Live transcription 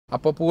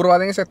അപ്പോൾ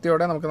പൂർവാധികം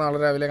ശക്തിയോടെ നമുക്ക് നാളെ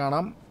രാവിലെ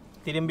കാണാം.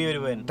 തിരുമ്പി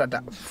വരുവാൻ. ടാറ്റ.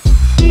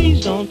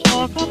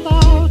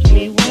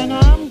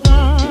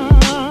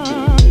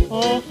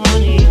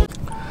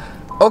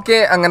 ഓക്കെ,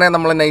 അങ്ങനെ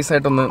നമ്മൾ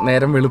നൈസായിട്ടൊന്ന്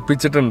നേരം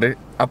വെളുപ്പിച്ചിട്ടുണ്ട്.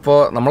 അപ്പോൾ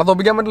നമ്മളെ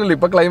തോപ്പിക്കാൻ പറ്റില്ലല്ലോ.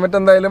 ഇപ്പോൾ ക്ലൈമറ്റ്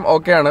എന്തായാലും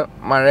ഓക്കെയാണ്,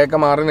 മഴയൊക്കെ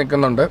മാറി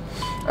നിൽക്കുന്നുണ്ട്.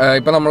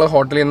 ഇപ്പോൾ നമ്മൾ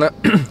ഹോട്ടലിൽ നിന്ന്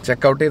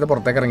ചെക്കൗട്ട് ചെയ്ത്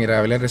പുറത്തേക്ക് ഇറങ്ങി.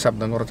 രാവിലെ ഒരു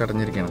ശബ്ദം കുറച്ച്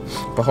അടഞ്ഞിരിക്കുകയാണ്.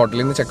 അപ്പോൾ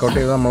ഹോട്ടലിൽ നിന്ന് ചെക്കൗട്ട്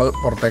ചെയ്ത് നമ്മൾ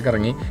പുറത്തേക്ക്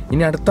ഇറങ്ങി.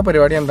 ഇനി അടുത്ത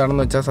പരിപാടി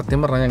എന്താണെന്ന് വെച്ചാൽ സത്യം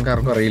പറഞ്ഞാൽ ഞങ്ങൾക്ക്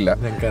ആർക്കും അറിയില്ല.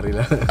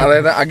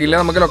 അതായത് അഖില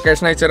നമുക്ക്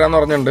ലൊക്കേഷൻ അയച്ചു തരാമെന്ന്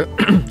പറഞ്ഞിട്ടുണ്ട്.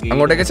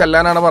 അങ്ങോട്ടേക്ക്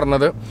ചെല്ലാനാണ്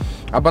പറഞ്ഞത്.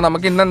 അപ്പോൾ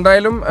നമുക്ക് ഇന്ന്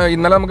എന്തായാലും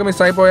ഇന്നലെ നമുക്ക്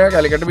മിസ്സായി പോയ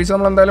കാലിക്കട്ട് ബീച്ച്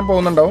നമ്മൾ എന്തായാലും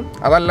പോകുന്നുണ്ടാവും.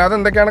 അതല്ലാതെ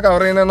എന്തൊക്കെയാണ്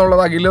കവർ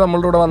ചെയ്യുന്നതെന്നുള്ളത് അഖില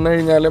നമ്മളുടെ കൂടെ വന്നു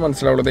കഴിഞ്ഞാൽ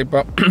മനസ്സിലാവുള്ളത്.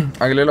 ഇപ്പം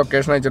അഖില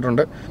ലൊക്കേഷൻ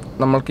അയച്ചിട്ടുണ്ട്.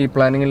 നമ്മൾക്ക് ഈ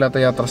പ്ലാനിങ് ഇല്ലാത്ത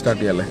യാത്ര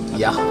സ്റ്റാർട്ട് ചെയ്യാല്ലേ?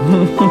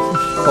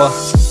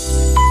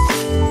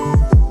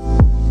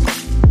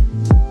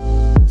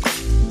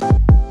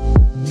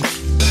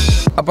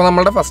 അപ്പോൾ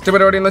നമ്മുടെ ഫസ്റ്റ്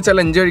പരിപാടി എന്ന് വെച്ചാൽ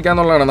ലഞ്ച്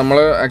കഴിക്കാന്നുള്ളതാണ്. നമ്മൾ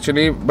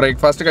ആക്ച്വലി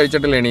ബ്രേക്ക്ഫാസ്റ്റ്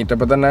കഴിച്ചിട്ടില്ല.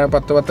 എണീറ്റപ്പോൾ തന്നെ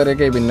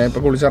 10-10:30 ആയി. പിന്നെ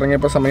ഇപ്പോൾ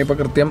കുളിച്ചിറങ്ങിയപ്പോൾ സമയം ഇപ്പോൾ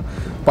കൃത്യം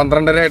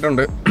 12:30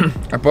 ആയിട്ടുണ്ട്.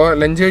 അപ്പോൾ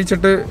ലഞ്ച്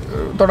കഴിച്ചിട്ട്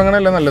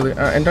തുടങ്ങണമല്ലേ നല്ലത്.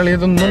 എൻ്റെ അളി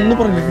ഇതൊന്നും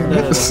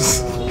പറഞ്ഞില്ല.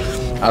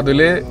 അതിൽ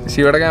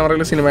ശിവയുടെ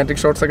ക്യാമറയിൽ സിനിമാറ്റിക്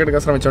ഷോട്ട്സ് ഒക്കെ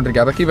എടുക്കാൻ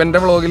ശ്രമിച്ചുകൊണ്ടിരിക്കുക. അതൊക്കെ ഇവന്റെ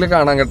വ്ളോഗിൽ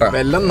കാണാൻ കേട്ടോ.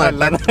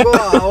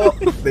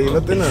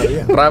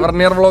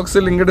 ട്രാവർണിയർ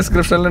വ്ളോഗ്സ് ലിങ്ക്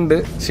ഡിസ്ക്രിപ്ഷനിലുണ്ട്.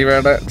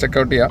 ശിവയുടെ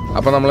ചെക്കൗട്ട് ചെയ്യാം.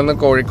 അപ്പോൾ നമ്മളിന്ന്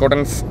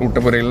കോഴിക്കോടൻ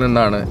ഊട്ടുപുരയിൽ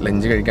നിന്നാണ്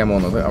ലഞ്ച് കഴിക്കാൻ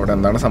പോകുന്നത്. അവിടെ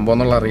എന്താണ് സംഭവം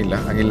എന്നുള്ള അറിയില്ല.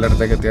 അഖിലിൻ്റെ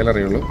അടുത്തേക്ക് എത്തിയാലേ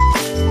അറിയുള്ളൂ.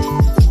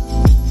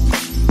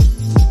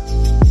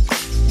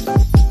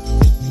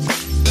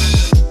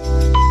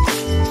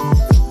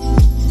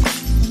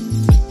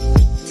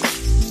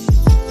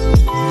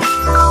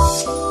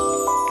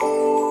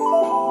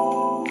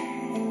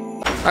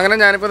 അങ്ങനെ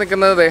ഞാനിപ്പോൾ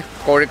നിൽക്കുന്നത്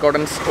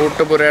കോഴിക്കോടൻ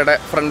ഊട്ടുപുരയുടെ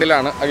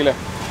ഫ്രണ്ടിലാണ്. അഖിലെ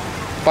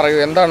പറയൂ,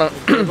 എന്താണ്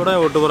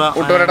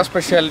ഊട്ടുപുരയുടെ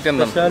സ്പെഷ്യാലിറ്റി?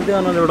 എന്താണ് സ്പെഷ്യാലിറ്റി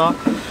പറഞ്ഞാൽ ഇവിടെ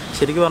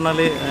ശരിക്കും പറഞ്ഞാൽ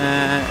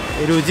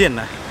രുചി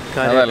തന്നെ.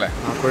 അതല്ലേ,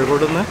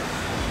 കോഴിക്കോട് നിന്ന്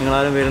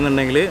നിങ്ങളാരും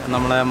വരുന്നുണ്ടെങ്കിൽ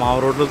നമ്മളെ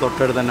മാവ് റോഡിൽ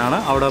തൊട്ടടുത്ത് തന്നെയാണ്.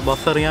 അവിടെ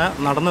ബസ് ഇറങ്ങിയാൽ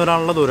നടന്നു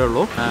വരാനുള്ള ദൂരമേ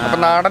ഉള്ളൂ.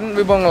 അപ്പോൾ നാടൻ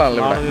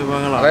വിഭവങ്ങളാണല്ലോ.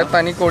 അതായത്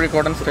തനി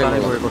കോഴിക്കോടൻ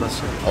സ്റ്റൈൽ.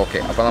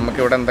 ഓക്കെ, അപ്പോൾ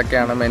നമുക്ക് ഇവിടെ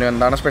എന്തൊക്കെയാണ് മെനു,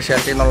 എന്താണ്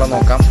സ്പെഷ്യാലിറ്റി എന്നുള്ളത്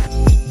നോക്കാം.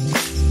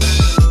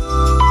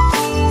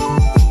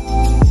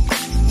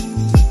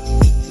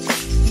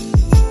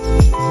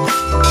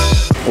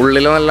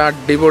 ഉള്ളിൽ നല്ല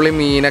അടിപൊളി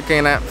മീനൊക്കെ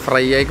ഇങ്ങനെ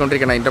ഫ്രൈ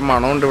ആയിക്കൊണ്ടിരിക്കണം. അതിൻ്റെ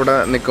മണമുണ്ട് ഇവിടെ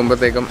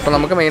നിൽക്കുമ്പോഴത്തേക്കും. അപ്പോൾ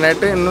നമുക്ക്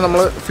മെയിനായിട്ട് ഇന്ന്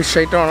നമ്മൾ ഫിഷ്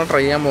ഐറ്റമാണ്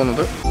ട്രൈ ചെയ്യാൻ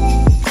പോകുന്നത്.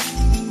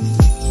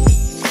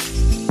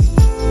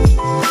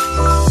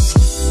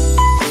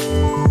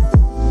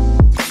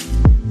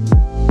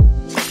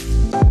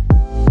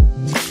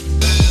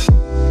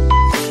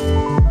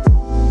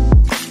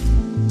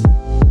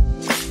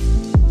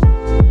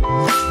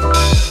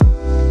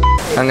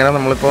 അങ്ങനെ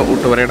നമ്മളിപ്പോൾ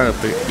ഊട്ടുപുരയുടെ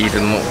അകത്ത്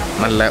ഇരുന്നു.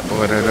 നല്ല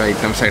ഓരോരോ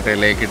ഐറ്റംസ് ആയിട്ട്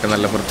ഇലയൊക്കെ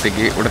നല്ല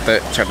വൃത്തിക്ക് ഇവിടുത്തെ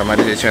ചേട്ടന്മാർ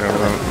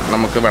ചേച്ചിമാരോട്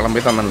നമുക്ക്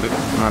വിളമ്പി തന്നിട്ടുണ്ട്.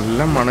 നല്ല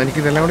മണം. എനിക്ക്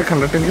ഇതെല്ലാം കൂടി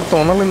കണ്ടിട്ട് എനിക്ക്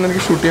തോന്നുന്നു ഇന്ന്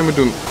എനിക്ക് ഷൂട്ട് ചെയ്യാൻ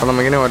പറ്റും. അപ്പോൾ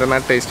നമുക്കിങ്ങനെ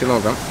ഓരോന്നായിട്ട് ടേസ്റ്റ്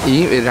നോക്കാം. ഈ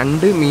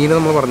 2 മീൻ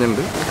നമ്മൾ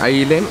പറഞ്ഞിട്ടുണ്ട്.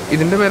 അയിലയും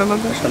ഇതിൻ്റെ പേരെന്താ?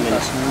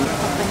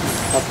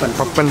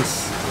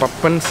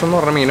 പപ്പൻസ് എന്ന്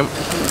പറഞ്ഞ മീനും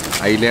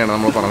അയിലയാണ്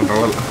നമ്മൾ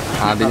പറഞ്ഞിട്ടുള്ളത്.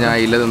 ആദ്യം ഞാൻ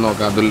അയില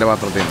നോക്കാം. അതുലിൻ്റെ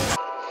പാത്രത്തിൽ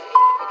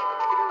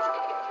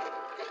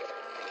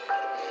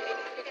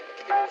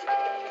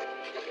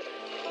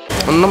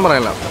ഒന്നും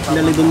പറയാനില്ല.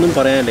 ഇതൊന്നും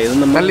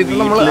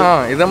പറയാനില്ല.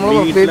 ഇത് നമ്മൾ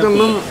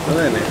പ്രത്യേകിച്ചൊന്നും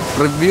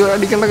റിവ്യൂ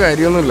അടിക്കേണ്ട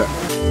കാര്യമൊന്നുമില്ല.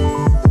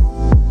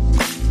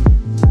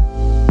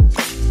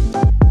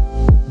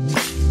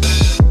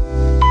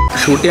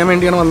 ഷൂട്ട് ചെയ്യാൻ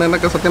വേണ്ടിയാണ്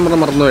വന്നതെന്നൊക്കെ സത്യം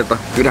പറഞ്ഞാൽ മറന്നു കേട്ടോ.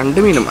 ഈ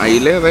 2 മീനും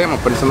അയില അതെ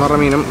മപ്പൻസ് എന്ന്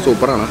പറഞ്ഞ മീനും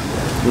സൂപ്പറാണ്.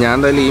 ഞാൻ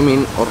എന്തായാലും ഈ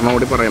മീൻ ഒരെണ്ണം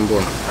കൂടി പറയാൻ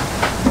പോകണം.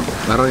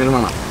 വേറെ എന്തെങ്കിലും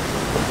വേണം?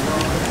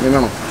 മീൻ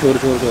വേണോ?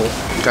 ചോറ്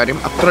കാര്യം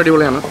അത്ര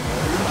അടിപൊളിയാണ്.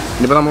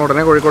 ഇനിയിപ്പോൾ നമ്മൾ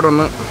ഉടനെ കോഴിക്കോട്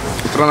വന്ന്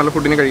ഇത്ര നല്ല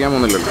ഫുഡിന് കഴിക്കാൻ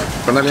പോകുന്നില്ലല്ലോ.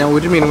 അപ്പോൾ എന്തായാലും ഞാൻ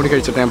 1 മീനും കൂടി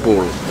കഴിച്ചിട്ട് ഞാൻ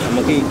പോവുള്ളൂ.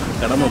 നമുക്ക് ഈ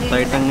കട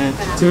മൊത്തമായിട്ട് അങ്ങ്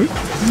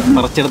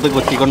മറച്ചെടുത്ത്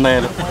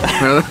കൊത്തിക്കൊണ്ടായാലും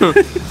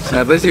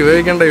അത്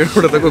ശിവയ്ക്കണ്ട.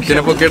 ഇവിടുത്തെ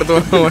കുക്കിനെ പൊക്കിയെടുത്ത്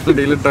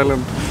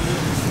വണ്ടിയിലിട്ടാലും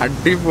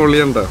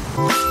അടിപൊളിയുണ്ടോ.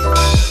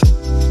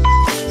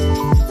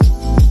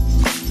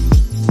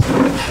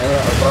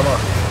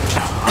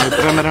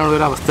 അഭിപ്രായം വരാനുള്ള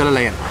ഒരു അവസ്ഥയിലല്ല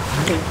ഞാൻ.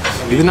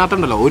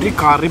 ഇതിനകത്തുണ്ടല്ലോ ഒരു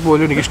കറി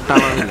പോലും എനിക്ക്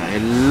ഇഷ്ടമാകുന്നില്ല.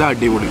 എല്ലാം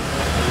അടിപൊളി.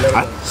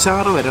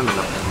 അച്ചാറ് വരെ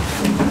ഉണ്ടല്ലോ.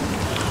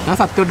 ഞാൻ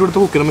സത്യമായിട്ട് കൊടുത്ത്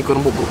കുക്കിനെ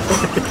മിക്കവാറും പൊക്കും.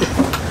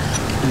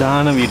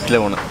 ഇതാണ് വീട്ടിലെ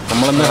ഊണ്.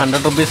 നമ്മളൊന്ന്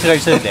 100 rupees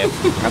കഴിച്ചതല്ലേ,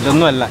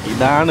 അതൊന്നും അല്ല.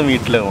 ഇതാണ്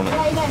വീട്ടിലെ ഊണ്.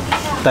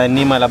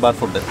 തനി മലബാർ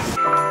ഫുഡ്.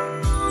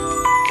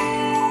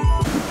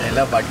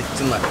 ഇല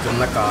വടിച്ച്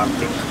നക്കുന്ന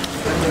കാർത്തിക്.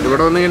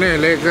 ഇവിടെ വന്നിങ്ങനെ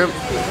ഇലയൊക്കെ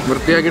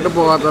വൃത്തിയാക്കിയിട്ട്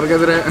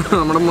പോകാത്തവർക്കെതിരെ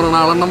നമ്മുടെ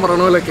മൃണാളെണ്ണം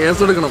പറയണ പോലെ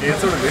കേസ് എടുക്കണം.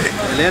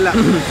 ഇലയല്ല,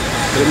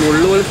 ഒരു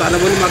മുള്ളു പോലും തല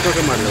പോലും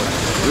ബാക്കിയൊക്കെ പാടില്ല.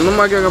 ഒന്നും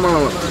ബാക്കിയൊക്കെ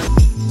പാടില്ല.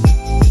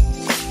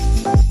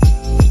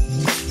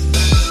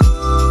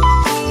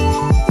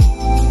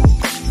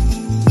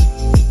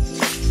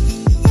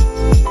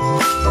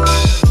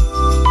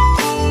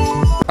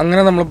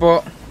 അങ്ങനെ നമ്മളിപ്പോൾ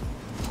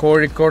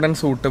കോഴിക്കോടൻ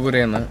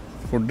ഊട്ടുപുരയിൽ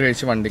ഫുഡ്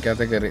കഴിച്ച്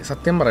വണ്ടിക്കകത്ത് കയറി.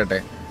 സത്യം പറയട്ടെ,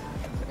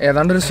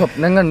 ഏതാണ്ടൊരു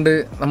സ്വപ്നം കണ്ട്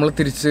നമ്മൾ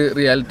തിരിച്ച്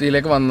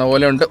റിയാലിറ്റിയിലേക്ക് വന്ന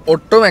പോലെ ഉണ്ട്.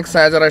 ഒട്ടും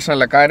എക്സാജറേഷൻ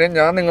അല്ല. കാര്യം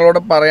ഞാൻ നിങ്ങളോട്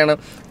പറയണ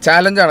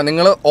ചാലഞ്ചാണ്.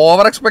 നിങ്ങൾ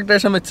ഓവർ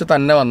എക്സ്പെക്റ്റേഷൻ വെച്ച്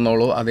തന്നെ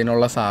വന്നോളൂ.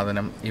 അതിനുള്ള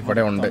സാധനം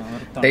ഇവിടെ ഉണ്ട്.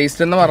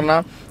 ടേസ്റ്റ് എന്ന്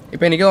പറഞ്ഞാൽ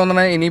ഇപ്പം എനിക്ക്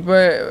തോന്നണേ ഇനിയിപ്പോൾ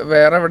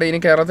വേറെ എവിടെ ഇനി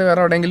കേരളത്തിൽ വേറെ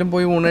എവിടെയെങ്കിലും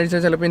പോയി ഊണ്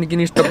കഴിച്ചാൽ ചിലപ്പോൾ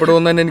എനിക്കിനി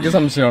ഇഷ്ടപ്പെടുമെന്ന് തന്നെ എനിക്ക്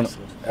സംശയമാണ്.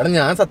 എടാ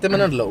ഞാൻ സത്യം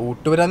പറഞ്ഞല്ലോ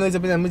ഊട്ടുവരാന്ന്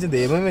വെച്ചപ്പോൾ ഞാൻ വെച്ചാൽ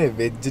ദൈവമേ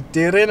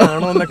വെജിറ്റേറിയൻ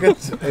ആണോ എന്നൊക്കെ.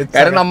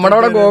 കാരണം നമ്മുടെ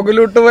അവിടെ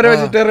ഗോകുലൂട്ട് വരെ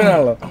വെജിറ്റേറിയൻ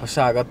ആണല്ലോ.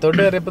 പക്ഷെ അകത്തോട്ട്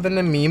കയറിയപ്പോൾ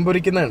തന്നെ മീൻ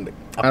പൊരിക്കുന്നുണ്ട്.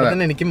 അപ്പൊ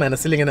തന്നെ എനിക്ക്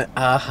മനസ്സിലിങ്ങനെ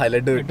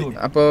ഹലഡ് കിട്ടി.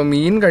 അപ്പോൾ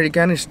മീൻ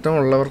കഴിക്കാൻ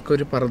ഇഷ്ടമുള്ളവർക്ക്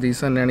ഒരു പറുദീസ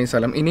തന്നെയാണ് ഈ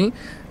സ്ഥലം. ഇനി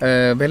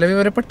വില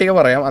വിവര പട്ടിക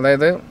പറയാം.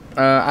 അതായത്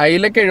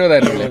അയിലക്ക്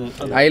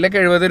 70,000 അയിലക്ക്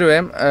 70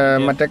 രൂപയും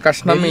മറ്റേ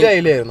കഷ്ണം മീൻ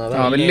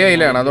വലിയ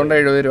അയിലാണ്, അതുകൊണ്ട്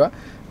 70 രൂപ.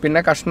 പിന്നെ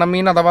കഷ്ണം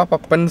മീൻ അഥവാ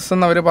പപ്പൻസ്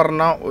എന്ന് അവർ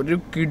പറഞ്ഞ ഒരു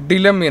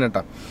കിടിലം മീൻ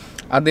കേട്ടോ,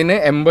 അതിന്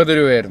 80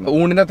 രൂപയായിരുന്നു.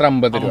 ഊണിന് അത്ര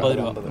 50 രൂപ,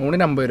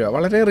 ഊണിന് 50 രൂപ,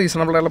 വളരെ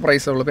റീസണബിൾ ആയിട്ടുള്ള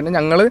പ്രൈസേ ഉള്ളൂ. പിന്നെ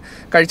ഞങ്ങൾ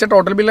കഴിച്ച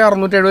ടോട്ടൽ ബില്ല്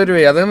 670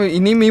 രൂപയായി. അത്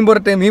ഇനിയും മീൻ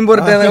പോരട്ടെ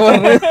എന്നൊക്കെ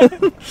പറഞ്ഞ്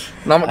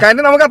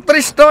കാര്യം നമുക്ക് അത്ര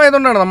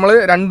ഇഷ്ടമായതുകൊണ്ടാണ് നമ്മൾ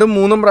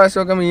 2-3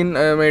 പ്രാവശ്യമൊക്കെ മീൻ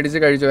മേടിച്ച്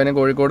കഴിച്ചു. അതിന്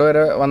കോഴിക്കോട്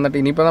വരെ വന്നിട്ട്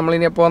ഇനിയിപ്പോൾ നമ്മൾ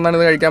ഇനി എപ്പോൾ വന്നാണ്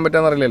ഇത് കഴിക്കാൻ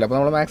പറ്റുക അറിയില്ല. അപ്പോൾ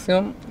നമ്മൾ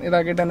മാക്സിമം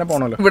ഇതാക്കിയിട്ട് തന്നെ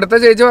പോകണമല്ലോ. ഇവിടുത്തെ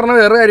ചേച്ചി പറഞ്ഞ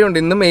വേറെ കാര്യമുണ്ട്,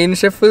 ഇന്ന് മെയിൻ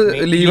ഷെഫ്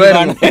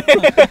ലീവായിരുന്നു.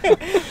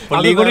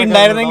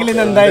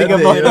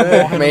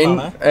 മെയിൻ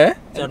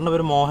ചേട്ടന്റെ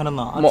പേര് മോഹൻ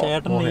എന്നാ.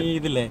 ചേട്ടൻ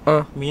ഇതില്ലേ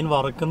മീൻ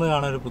വറുക്കുന്നത്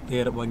കാണാൻ ഒരു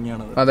പ്രത്യേക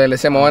ഭംഗിയാണ്. അതെ അല്ലേ,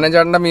 പക്ഷെ മോഹൻ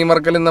ചേട്ടന്റെ മീൻ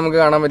വറുക്കലും നമുക്ക്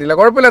കാണാൻ പറ്റില്ല.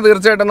 കുഴപ്പമില്ല,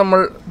 തീർച്ചയായിട്ടും നമ്മൾ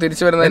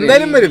തിരിച്ചു വരുന്ന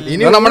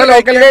നമ്മുടെ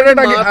ലോക്കൽ ഗൈഡ്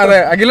അതെ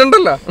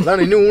അഖിലുണ്ടല്ലോ,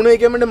 ഇനി ഊണ്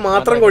കഴിക്കാൻ വേണ്ടി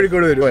മാത്രം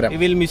കോഴിക്കോട് വരും.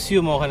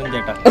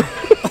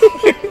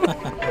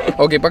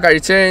 ഓക്കെ, ഇപ്പൊ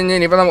കഴിച്ചു കഴിഞ്ഞ്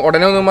ഇനിയിപ്പോ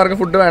ഉടനെ ഒന്നുമാർക്ക്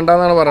ഫുഡ്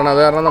വേണ്ടെന്നാണ് പറയുന്നത്.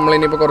 അത് കാരണം നമ്മൾ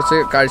ഇനിയിപ്പോ കുറച്ച്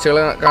കാഴ്ചകൾ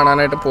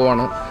കാണാനായിട്ട്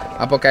പോവാണ്.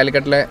 അപ്പോൾ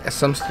കാലിക്കറ്റിലെ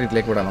SM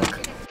സ്ട്രീറ്റിലേക്ക് വിടാം നമുക്ക്.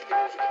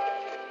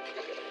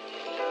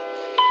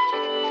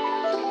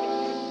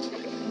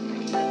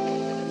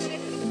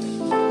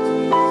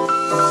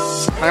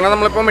 അങ്ങനെ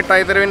നമ്മളിപ്പോൾ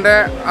മിഠായി തെരുവിൻ്റെ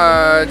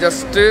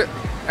ജസ്റ്റ്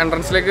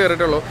എൻട്രൻസിലേക്ക്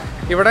കയറിയിട്ടുള്ളൂ.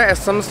 ഇവിടെ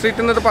SM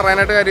സ്ട്രീറ്റ് എന്ന് ഇത്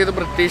പറയാനായിട്ട് കാര്യം ഇത്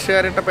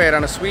ബ്രിട്ടീഷുകാരുടെ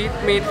പേരാണ്.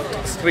 സ്വീറ്റ് മീറ്റ്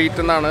സ്ട്രീറ്റ്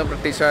എന്നാണ്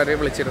ബ്രിട്ടീഷുകാർ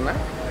വിളിച്ചിരുന്നത്.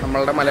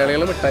 നമ്മളുടെ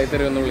മലയാളികൾ മിഠായി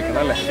തെരുവ് എന്ന്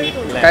വിളിക്കണം അല്ലേ?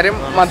 കാര്യം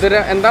മധുര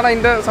എന്താണ്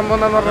അതിൻ്റെ സംഭവം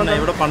എന്താണെന്ന് പറഞ്ഞാൽ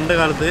ഇവിടെ പണ്ട്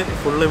കാലത്ത്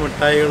ഫുള്ള്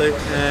മിഠായികൾ,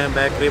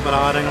 ബേക്കറി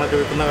പലഹാരങ്ങളൊക്കെ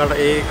വിൽക്കുന്ന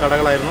ഈ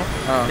കടകളായിരുന്നു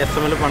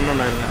SM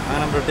പണ്ടുണ്ടായിരുന്നത്.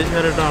 അങ്ങനെ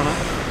ബ്രിട്ടീഷുകാരായിട്ടാണ്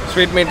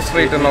സ്വീറ്റ് മീറ്റ്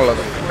സ്ട്രീറ്റ്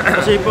എന്നുള്ളത്.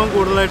 പക്ഷേ ഇപ്പം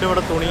കൂടുതലായിട്ട്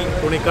ഇവിടെ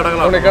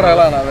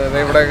തുണിക്കടകളാണ്. അതായത്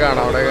ഇവിടെ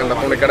കാണാം, അവിടെ കണ്ട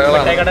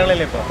തുണിക്കടകളാണ്.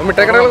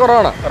 മിഠായി കടകൾ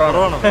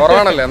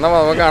കുറവാണല്ലേ? എന്നാൽ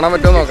നമുക്ക് കാണാൻ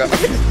പറ്റുമോ നോക്കാം.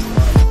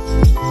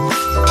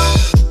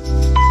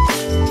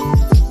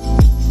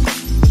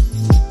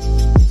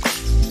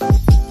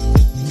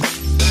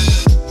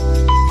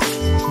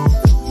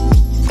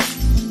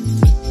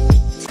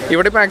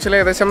 ഇവിടെ ഇപ്പോൾ ആക്ച്വലി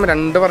ഏകദേശം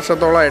 2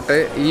 വർഷത്തോളമായിട്ട്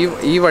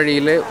ഈ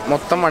വഴിയിൽ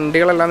മൊത്തം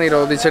വണ്ടികളെല്ലാം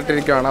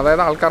നിരോധിച്ചിട്ടിരിക്കുകയാണ്.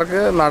 അതായത്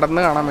ആൾക്കാർക്ക്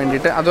നടന്ന് കാണാൻ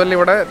വേണ്ടിയിട്ട്. അതുമല്ല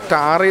ഇവിടെ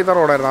ടാർ ചെയ്ത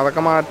റോഡായിരുന്നു,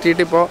 അതൊക്കെ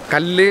മാറ്റിയിട്ട് ഇപ്പോൾ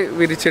കല്ല്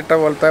വിരിച്ചിട്ട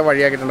പോലത്തെ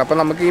വഴിയാക്കിയിട്ടുണ്ട്. അപ്പോൾ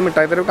നമുക്ക് ഈ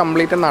മിഠായി തെരുവ്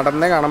കംപ്ലീറ്റ്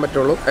നടന്നേ കാണാൻ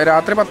പറ്റുള്ളൂ.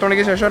 രാത്രി 10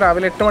 മണിക്ക് ശേഷം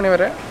രാവിലെ 8 മണി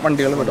വരെ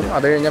വണ്ടികൾ വിടും.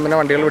 അത് കഴിഞ്ഞാൽ പിന്നെ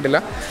വണ്ടികൾ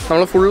വിടില്ല.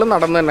 നമ്മൾ ഫുള്ള്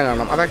നടന്ന് തന്നെ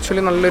കാണാം. അത്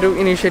ആക്ച്വലി നല്ലൊരു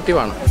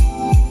ഇനീഷ്യേറ്റീവാണ്.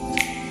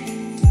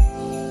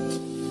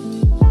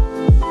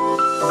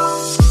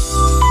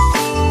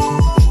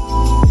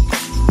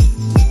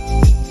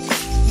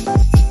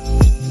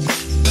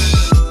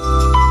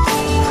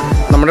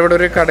 നമ്മുടെ ഇവിടെ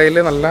ഒരു കടയിൽ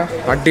നല്ല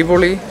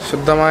അടിപൊളി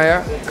ശുദ്ധമായ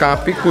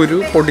കാപ്പിക്കുരു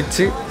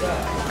പൊടിച്ച്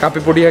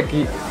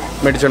കാപ്പിപ്പൊടിയാക്കി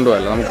മേടിച്ചുകൊണ്ട്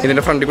പോകല്ലോ. നമുക്ക്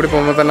ഇതിൻ്റെ ഫ്രണ്ടിൽ കൂടി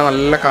പോകുമ്പോൾ തന്നെ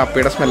നല്ല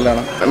കാപ്പിയുടെ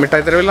സ്മെല്ലാണ്.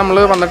 മിഠായി തെരുവിൽ നമ്മൾ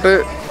വന്നിട്ട്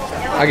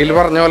അഖിൽ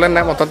പറഞ്ഞ പോലെ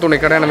തന്നെ മൊത്തം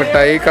തുണിക്കടയാണ്.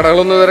 മിഠായി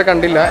കടകളൊന്നും ഇതുവരെ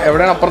കണ്ടില്ല.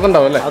 എവിടെയാണ്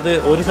അപ്പുറത്തുണ്ടാവും അല്ലേ? അത്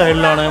ഒരു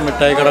സൈഡിലാണ്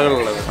മിഠായി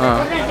കടകളുള്ളത്.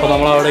 അപ്പോൾ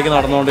നമ്മൾ അവിടേക്ക്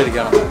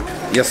നടന്നുകൊണ്ടിരിക്കുകയാണ്.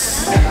 Yes,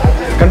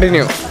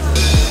 continue.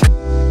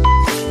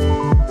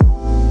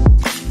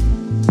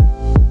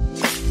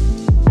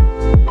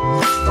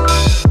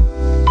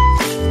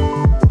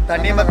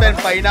 തണ്ണിമത്തൻ,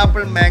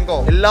 പൈനാപ്പിൾ, മാംഗോ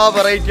എല്ലാ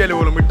വെറൈറ്റി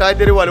അലുവകളും മിഠായി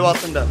തെരുവ്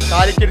അലുവാസുണ്ട്.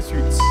 കാലിക്കറ്റ്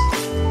സ്വീറ്റ്സ്.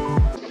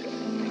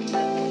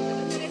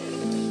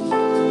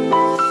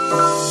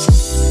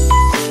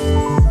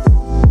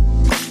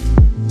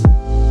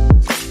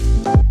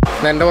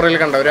 എൻ്റെ പുറകിൽ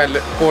കണ്ട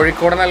ഒരു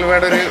കോഴിക്കോടൻ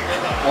അലുവയുടെ ഒരു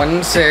വൻ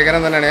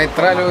ശേഖരം തന്നെയാണ്. ഞാൻ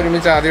ഇത്ര അലുവ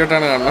ഒരുമിച്ച്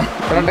ആദ്യമായിട്ടാണ് കാണുന്നത്.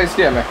 ഇത്ര ടേസ്റ്റ്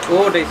ചെയ്യാമേ?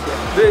 ടേസ്റ്റ്.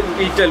 ഇത്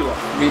വീറ്റ് അലുവ.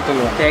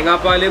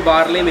 തേങ്ങാപ്പാല്,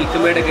 ബാർലി, മിൽക്ക്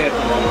മെയ്ഡ് ഒക്കെ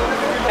ആയിരുന്നു.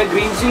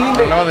 ഗ്രീൻ ചില്ലി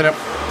മധുരം.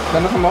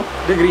 ഇതെന്താ സംഭവം?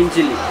 ഇത് ഗ്രീൻ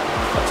ചില്ലി.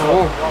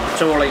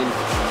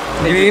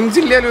 ഗ്രീൻ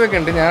ചില്ലി അലുവൊക്കെ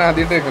ഉണ്ട്, ഞാൻ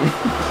ആദ്യമായിട്ട് വെക്കുന്നു.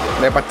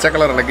 പച്ച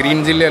കളറുണ്ട് ഗ്രീൻ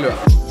ചില്ലി അലുവ.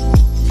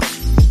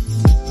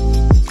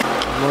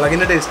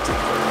 മുളകിന്റെ ടേസ്റ്റ്,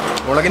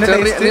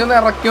 നീ ഒന്ന്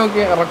ഇറക്കി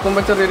നോക്കി.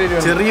 ഇറക്കുമ്പോ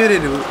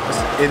ചെറിയൊരു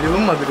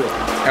എരിവും മധുരവും.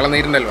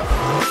 ഇളനീരിൻ്റെ അലുവ.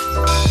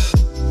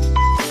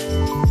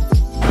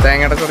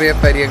 തേങ്ങയുടെ ചെറിയ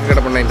തരിയൊക്കെ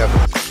കിടപ്പുണ്ട് അതിൻ്റെ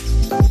അകത്ത്.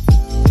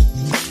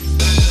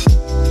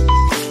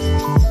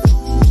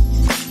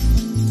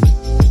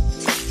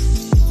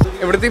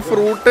 ഇവിടുത്തെ ഈ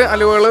ഫ്രൂട്ട്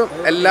അലുവകൾ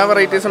എല്ലാ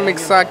വെറൈറ്റീസും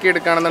മിക്സ് ആക്കി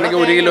എടുക്കുകയാണെന്നുണ്ടെങ്കിൽ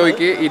 1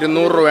 കിലോയ്ക്ക്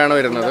 200 രൂപയാണ്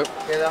വരുന്നത്.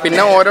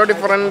 പിന്നെ ഓരോ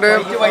ഡിഫറൻറ്റ്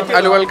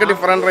അലുവകൾക്ക്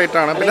ഡിഫറൻറ്റ് റേറ്റ്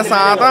ആണ്. പിന്നെ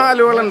സാധാ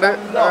അലുവകളുണ്ട്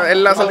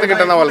എല്ലാ സ്ഥലത്തും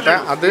കിട്ടുന്ന പോലത്തെ,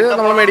 അത്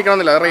നമ്മൾ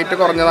മേടിക്കണമെന്നില്ല, റേറ്റ്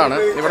കുറഞ്ഞതാണ്.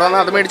 ഇവിടെ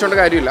വന്നാൽ അത് മേടിച്ചുകൊണ്ട്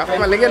കാര്യമില്ല.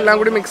 അല്ലെങ്കിൽ എല്ലാം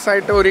കൂടി മിക്സ്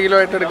ആയിട്ട് 1 കിലോ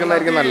ആയിട്ട്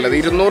എടുക്കുന്നതായിരിക്കും നല്ലത്.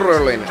 200 രൂപ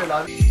ഉള്ളതിന്.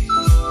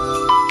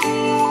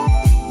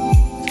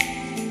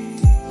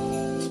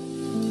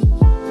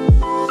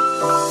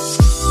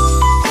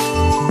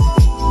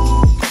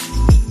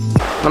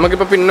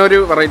 നമുക്കിപ്പോൾ പിന്നെ ഒരു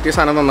വെറൈറ്റി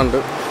സാധനം തന്നിട്ടുണ്ട്.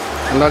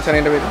 എന്താ വെച്ചാൽ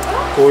അതിൻ്റെ പേര്?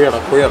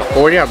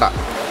 കോഴിയട.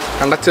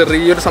 കണ്ട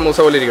ചെറിയൊരു സമൂസ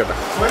പോലെ ഇരിക്കട്ടെ.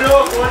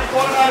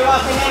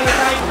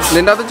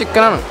 ഇതിൻ്റെ അകത്ത്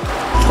ചിക്കനാണ്.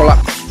 കൊള്ളാം.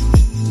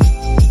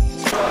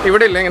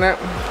 ഇവിടെ ഇല്ല ഇങ്ങനെ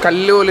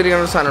കല്ല് പോലെ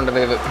ഇരിക്കുന്ന ഒരു സാധനം ഉണ്ട്.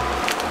 ഇത്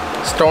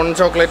സ്റ്റോൺ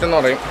ചോക്ലേറ്റ് എന്ന്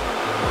പറയും.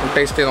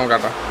 ടേസ്റ്റ് ചെയ്ത്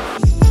നോക്കാം കേട്ടോ.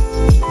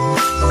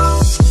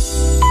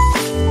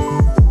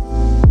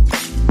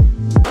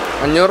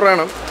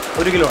 $500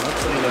 1 കിലോ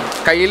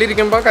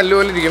കയ്യിലിരിക്കുമ്പോൾ കല്ല്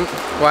പോലെ ഇരിക്കും,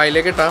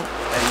 വായിലേക്ക് ഇട്ടാൽ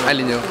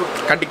അലിഞ്ഞു,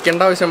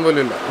 കടിക്കേണ്ട ആവശ്യം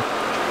പോലും ഇല്ല.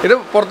 ഇത്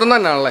പുറത്തുനിന്ന്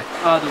തന്നെ ആണല്ലേ?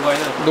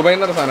 ദുബായിൽ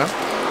നിന്നൊരു സാധനം.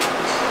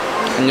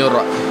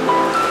 $500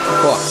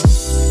 പോവാ.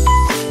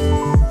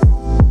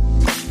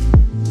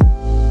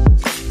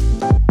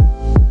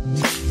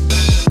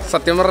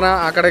 സത്യം പറഞ്ഞാൽ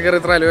ആ കടയിൽ കയറി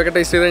ഇത്ര അലുവയൊക്കെ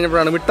ടേസ്റ്റ് ചെയ്ത്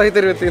കഴിഞ്ഞപ്പോഴാണ് മിഠായി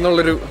തെരുവെത്തി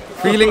എന്നുള്ളൊരു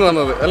ഫീലിംഗ്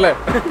വന്നത് അല്ലേ?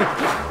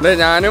 അതെ,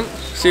 ഞാനും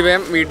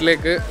ശിവയും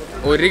വീട്ടിലേക്ക്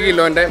 1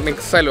 കിലോൻ്റെ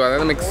മിക്സ് അലുവ,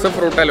 അതായത് മിക്സ്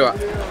ഫ്രൂട്ട് അലുവ.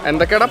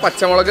 എന്തൊക്കെയാടാ?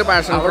 പച്ചമുളക്,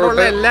 പാഷൻ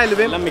ഫ്രൂട്ട്,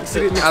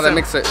 അതെ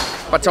മിക്സ്.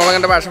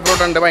 പച്ചമുളകിൻ്റെ പാഷൻ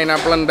ഫ്രൂട്ട് ഉണ്ട്,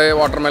 പൈനാപ്പിൾ ഉണ്ട്,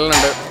 വാട്ടർമെലൺ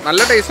ഉണ്ട്. നല്ല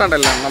ടേസ്റ്റ്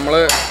ഉണ്ടല്ലോ. നമ്മൾ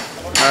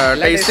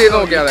ടേസ്റ്റ് ചെയ്ത്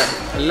നോക്കി. അതെ,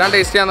 എല്ലാം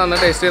ടേസ്റ്റ് ചെയ്യാൻ തന്നു.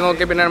 ടേസ്റ്റ് ചെയ്ത്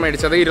നോക്കി പിന്നെയാണ്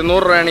മേടിച്ചത്.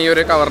 $200 ഈ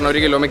ഒരു കവറിന് 1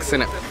 കിലോ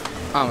മിക്സിന്.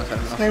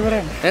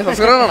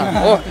 സബ്സ്ക്രൈബറാണോ?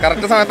 ഓ,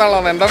 കറക്റ്റ് സമയത്താണല്ലോ.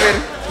 എന്താ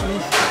പേര്?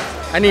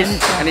 അനീഷ്.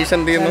 അനീഷ്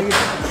എന്ത് ചെയ്യുന്നു?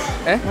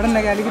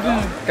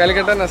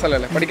 കാലിക്കട്ട് തന്നെ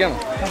സ്ഥലമല്ലേ? പഠിക്കാണോ?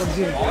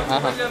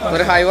 ആഹാ,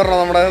 ഒരു ഹായ് പറഞ്ഞോ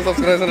നമ്മുടെ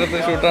സബ്സ്ക്രൈബേഴ്സിൻ്റെ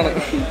അടുത്ത്. ഷൂട്ടാണ്.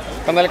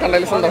 എന്തായാലും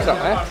കണ്ടതിൽ സന്തോഷം.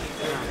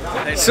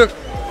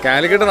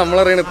 കാലിക്കട്ട്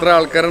നമ്മളറിയണം ഇത്ര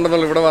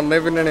ആൾക്കാരുണ്ടെന്നുള്ള. ഇവിടെ വന്നേ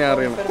പിന്നെയാണ് ഞാൻ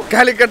അറിയണം.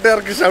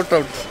 കാലിക്കട്ടുകാർക്ക് ഷൗട്ട്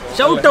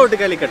ഔട്ട്.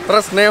 കാലിക്കട്ട് ഇത്ര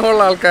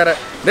സ്നേഹമുള്ള ആൾക്കാരെ.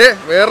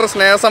 വേറൊരു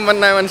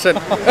സ്നേഹസമ്പന്നായ മനുഷ്യൻ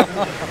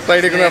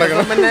സൈഡിൽ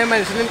നടക്കണം. സമ്പന്നായ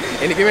മനുഷ്യൻ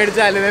എനിക്ക് മേടിച്ച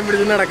അലുവയും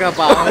പിടിച്ച് നടക്കണം.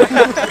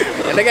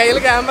 എൻ്റെ കയ്യിൽ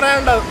ക്യാമറ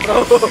ഉണ്ടാവും.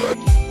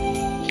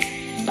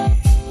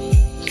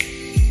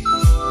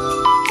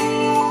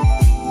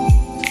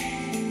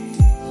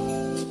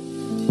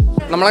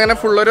 നമ്മളങ്ങനെ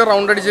ഫുള്ളൊരു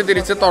റൗണ്ട് അടിച്ച്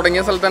തിരിച്ച്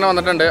തുടങ്ങിയ സ്ഥലത്ത് തന്നെ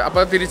വന്നിട്ടുണ്ട്.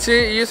 അപ്പോൾ തിരിച്ച്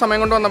ഈ സമയം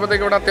കൊണ്ട്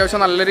വന്നപ്പോഴത്തേക്ക് ഇവിടെ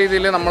അത്യാവശ്യം നല്ല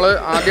രീതിയിൽ, നമ്മൾ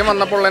ആദ്യം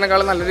വന്നപ്പോൾ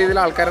ഉള്ളതിനേക്കാളും നല്ല രീതിയിൽ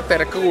ആൾക്കാരെ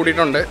തിരക്ക്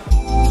കൂടിയിട്ടുണ്ട്.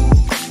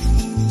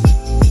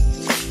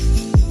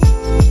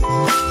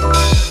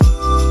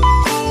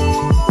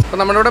 അപ്പോൾ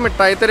നമ്മുടെ ഇവിടെ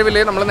മിഠായി തെരുവിൽ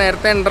നമ്മൾ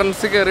നേരത്തെ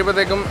എൻട്രൻസ്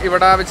കയറിയപ്പോഴത്തേക്കും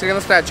ഇവിടെ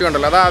വെച്ചിരിക്കുന്ന സ്റ്റാച്ചു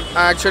ഉണ്ടല്ലോ, അത്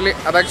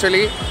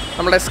ആക്ച്വലി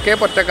നമ്മുടെ SK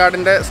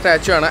പൊറ്റക്കാടിൻ്റെ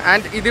സ്റ്റാച്ചു ആണ്.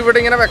 ആൻഡ് ഇതിവിടെ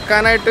ഇങ്ങനെ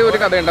വെക്കാനായിട്ട് ഒരു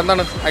കഥയുണ്ട്.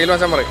 എന്താണ് അതിൽ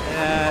വെച്ചാൽ പറയും?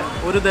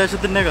 ഒരു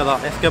ദേശത്തിൻ്റെ കഥ,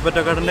 SK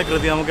പൊറ്റക്കാടിൻ്റെ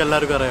കൃതി നമുക്ക്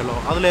എല്ലാവർക്കും അറിയാമല്ലോ.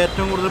 അതിൽ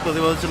ഏറ്റവും കൂടുതൽ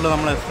പ്രതിപാദിച്ചിട്ടുള്ള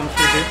നമ്മുടെ SM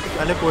സ്ട്രീറ്റ്,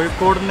 അതിൽ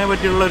കോഴിക്കോടിനെ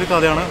പറ്റിയുള്ള ഒരു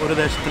കഥയാണ് ഒരു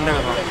ദേശത്തിൻ്റെ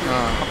കഥ.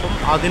 അപ്പം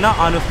അതിനെ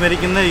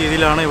അനുസ്മരിക്കുന്ന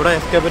രീതിയിലാണ് ഇവിടെ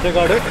SK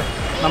പൊറ്റക്കാട്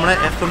നമ്മുടെ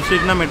SM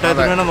സ്ട്രീറ്റിനെ മിഠായി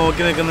തെരുവിനെ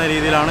നോക്കി നിൽക്കുന്ന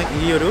രീതിയിലാണ്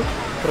ഈ ഒരു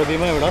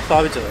പ്രതിമ ഇവിടെ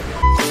സ്ഥാപിച്ചത്.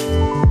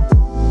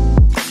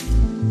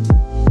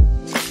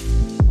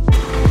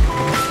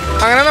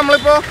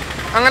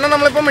 അങ്ങനെ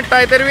നമ്മളിപ്പോൾ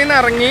മിഠായി തെരുവിൽ നിന്ന്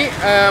ഇറങ്ങി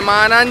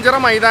മാനാഞ്ചിറ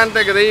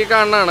മൈതാനത്തേക്ക്, ഇത് ഈ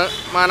കാണുന്നതാണ്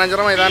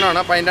മാനാഞ്ചിറ മൈതാനമാണ്.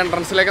 അപ്പോൾ അതിൻ്റെ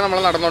എൻട്രൻസിലേക്ക് നമ്മൾ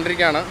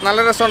നടന്നുകൊണ്ടിരിക്കുകയാണ്.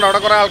 നല്ല രസമുണ്ട്. അവിടെ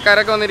കുറേ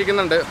ആൾക്കാരൊക്കെ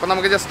വന്നിരിക്കുന്നുണ്ട്. അപ്പോൾ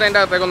നമുക്ക് ജസ്റ്റ് അതിൻ്റെ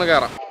അകത്തേക്കൊന്ന്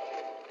കയറാം.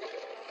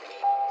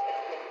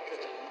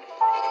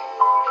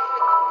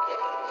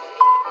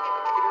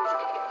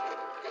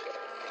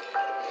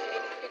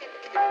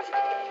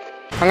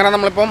 അങ്ങനെ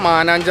നമ്മളിപ്പോൾ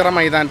മാനാഞ്ചിറ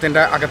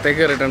മൈതാനത്തിൻ്റെ അകത്തേക്ക്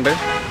കയറിയിട്ടുണ്ട്.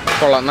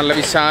 കൊള്ളാം, നല്ല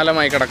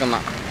വിശാലമായി കിടക്കുന്ന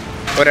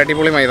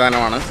ഒരടിപൊളി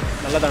മൈതാനമാണ്.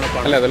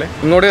 അല്ലേ? അതല്ലേ,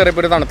 ഇങ്ങോട്ട്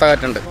കയറിയപ്പോൾ ഒരു തണുത്ത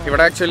കാറ്റുണ്ട്.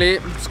 ഇവിടെ ആക്ച്വലി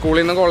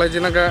സ്കൂളിൽ നിന്ന് കോളേജിൽ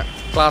നിന്നൊക്കെ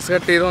ക്ലാസ്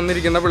കട്ട് ചെയ്ത്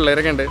വന്നിരിക്കുന്ന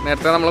പിള്ളേരൊക്കെ ഉണ്ട്.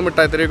 നേരത്തെ നമ്മൾ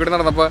മിഠായി തെരുവിൽ കൂടി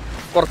നടന്നപ്പോൾ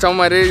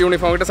കുറച്ചവന്മാർ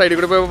യൂണിഫോം ഇട്ട് സൈഡിൽ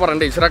കൂടി പോയപ്പോൾ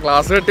പറയണ്ടേ, ഈശ്വര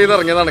ക്ലാസ് കട്ട് ചെയ്ത്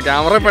ഇറങ്ങിയതാണ്,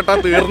 ക്യാമറ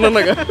പെട്ടാൽ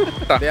തീർന്നെന്നൊക്കെ.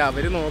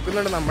 അവർ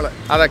നോക്കുന്നുണ്ട് നമ്മളെ.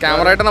 അതെ,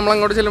 ക്യാമറ ആയിട്ട് നമ്മൾ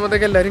അങ്ങോട്ട്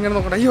ചെല്ലുമ്പോഴത്തേക്ക് എല്ലാവരും ഇങ്ങനെ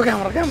നോക്കണ്ട, അയ്യോ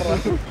ക്യാമറ.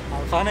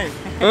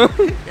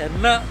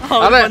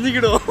 അതെ,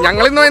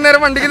 ഞങ്ങളിന്ന്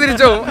വൈകുന്നേരം വണ്ടിക്ക്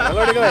തിരിച്ചു പോകും.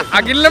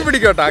 അഖിലിനെ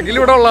പിടിക്കോട്ടെ, അഖിൽ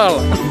ഇവിടെ ഉള്ള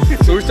ആളാണ്,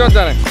 സൂക്ഷിച്ചു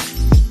വെച്ചാനെ.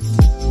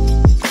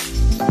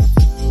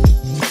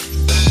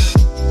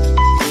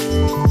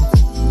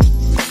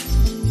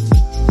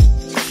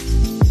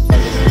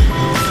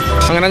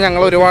 അങ്ങനെ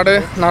ഞങ്ങൾ ഒരുപാട്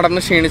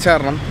നടന്ന് ക്ഷീണിച്ച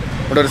കാരണം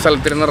ഇവിടെ ഒരു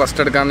സ്ഥലത്തിരുന്ന്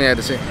റെസ്റ്റ് എടുക്കാമെന്ന്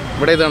വിചാരിച്ച്.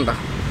 ഇവിടെ ഇത് കണ്ട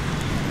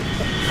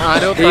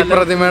ഈ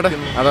പ്രതിമയുടെ,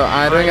 അതോ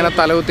ആരോ ഇങ്ങനെ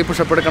തലകുത്തി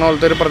പുഷപ്പ് എടുക്കണ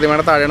പോലത്തെ ഒരു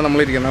പ്രതിമയുടെ താഴെയാണ്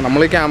നമ്മൾ ഇരിക്കുന്നത്.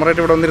 നമ്മൾ ഈ ക്യാമറ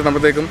ആയിട്ട് ഇവിടെ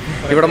വന്നിരുന്നപ്പോഴത്തേക്കും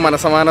ഇവിടെ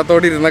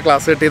മനസമാനത്തോടെ ഇരുന്ന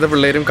ക്ലാസ് കട്ട് ചെയ്ത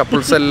പിള്ളേരും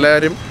കപ്പിൾസ്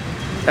എല്ലാവരും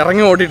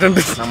ഇറങ്ങി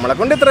ഓടിയിട്ടുണ്ട്. നമ്മളെ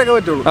കൊണ്ട് ഇത്രയൊക്കെ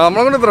പറ്റുള്ളൂ.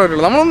 നമ്മളെ കൊണ്ട് ഇത്ര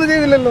പറ്റുള്ളൂ. നമ്മളൊന്നും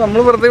ചെയ്തില്ലല്ലോ,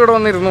 നമ്മൾ വെറുതെ ഇവിടെ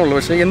വന്നിരുന്നുള്ളൂ.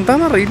 പക്ഷേ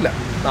എന്താണെന്നറിയില്ല.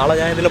 നാളെ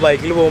ഞാൻ ഇതിൽ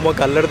ബൈക്കിൽ പോകുമ്പോൾ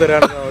കല്ലെടുത്ത്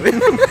ഒരാൾ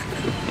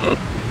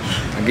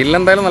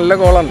അഖിലെന്തായാലും നല്ല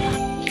കോളാണ്.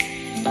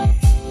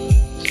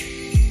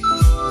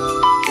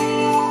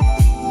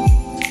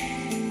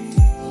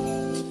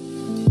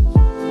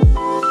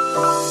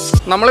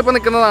 നമ്മളിപ്പോൾ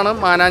നിൽക്കുന്നതാണ്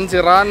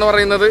മാനാഞ്ചിറ എന്ന്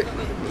പറയുന്നത്.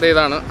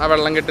 ഇതാണ് ആ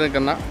വെള്ളം കെട്ടി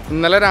നിൽക്കുന്ന.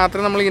 ഇന്നലെ രാത്രി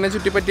നമ്മൾ ഇതിനെ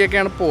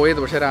ചുറ്റിപ്പറ്റിയൊക്കെയാണ് പോയത്.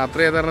 പക്ഷേ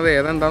രാത്രി ഏതായിരുന്നത്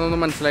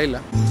ഏതെന്താണെന്നൊന്നും മനസ്സിലായില്ല.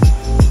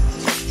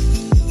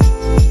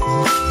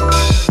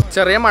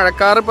 ചെറിയ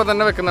മഴക്കാർ ഇപ്പോൾ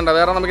തന്നെ വെക്കുന്നുണ്ട്.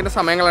 വേറെ നമുക്കിൻ്റെ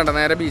സമയങ്ങളുണ്ട്.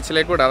 നേരെ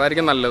ബീച്ചിലേക്ക് വിടാം,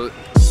 അതായിരിക്കും നല്ലത്.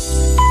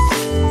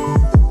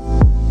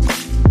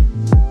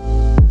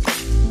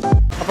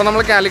 അപ്പോൾ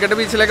നമ്മൾ കാലിക്കട്ട്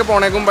ബീച്ചിലേക്ക്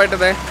പോണേക്ക് മുമ്പായിട്ട്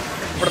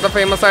ഇവിടുത്തെ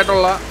ഫേമസ്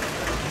ആയിട്ടുള്ള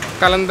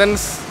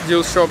കലന്തൻസ്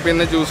ജ്യൂസ് ഷോപ്പിൽ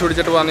നിന്ന് ജ്യൂസ്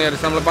കുടിച്ചിട്ട് പോകാമെന്ന്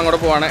വിചാരിച്ചു. നമ്മളിപ്പോൾ അങ്ങോട്ട്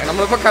പോവാണ്.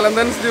 നമ്മളിപ്പോൾ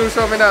കലന്തൻസ് ജ്യൂസ്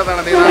ഷോപ്പിൻ്റെ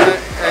അകത്താണ്.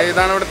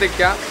 ഇതാണ് ഇവിടെ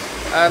തിക്ക.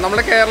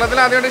 നമ്മുടെ കേരളത്തിൽ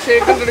ആദ്യമായിട്ട്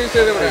ഷേക്ക് ഇൻട്രൊഡ്യൂസ്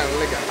ചെയ്ത് ഇവിടെയാണ്.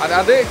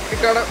 അത്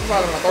ഇക്കയുടെ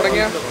സാധനം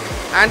തുടങ്ങിയ.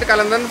 ആൻഡ്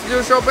കലന്തൻസ്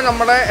ജ്യൂസ് ഷോപ്പ്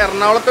നമ്മുടെ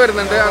എറണാകുളത്ത്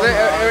വരുന്നുണ്ട്. അത്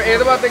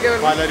ഏത് ഭാഗത്തേക്കാണ്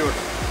വരുന്നത്?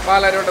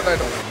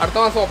 പാലാരിവട്ടത്തായിട്ട്. അടുത്ത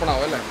മാസം ഓപ്പൺ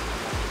ആവും അല്ലേ?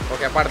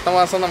 ഓക്കെ, അപ്പോൾ അടുത്ത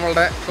മാസം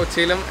നമ്മളുടെ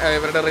കൊച്ചിയിലും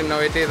ഇവരുടെ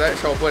റിനോവേറ്റ് ചെയ്ത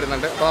ഷോപ്പ്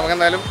വരുന്നുണ്ട്. അപ്പോൾ നമുക്ക്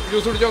എന്തായാലും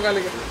ജ്യൂസ് കുടിച്ച്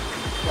നോക്കാമല്ലോ.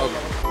 ഓക്കെ,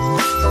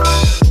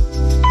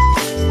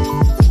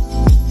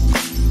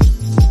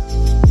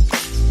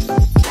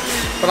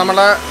 അപ്പോൾ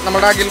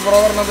നമ്മുടെ അഖിൽ ബ്രോ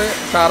പറഞ്ഞത്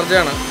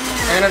ഷാർജയാണ്.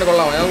 എങ്ങനെയാണ്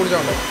കൊള്ളാമോ? ഞാൻ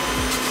കുടിച്ചോണ്ടോ?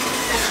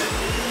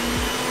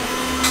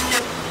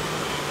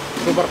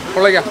 സൂപ്പർ,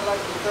 കൊള്ളിക്കാം,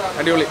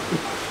 അടിപൊളി.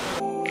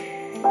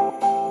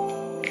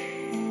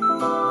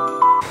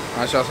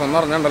 ആശ്വാസം എന്ന്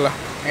പറഞ്ഞിട്ടുണ്ടല്ലോ.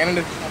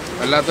 എങ്ങനെയുണ്ട്?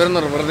 വല്ലാത്തൊരു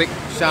നിർവൃതി.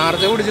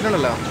 ഷാർജ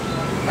കുടിച്ചിട്ടുണ്ടല്ലോ,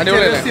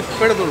 അടിപൊളിയല്ലേ?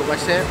 സിപ്പ് എടുത്തുള്ളൂ.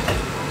 പക്ഷേ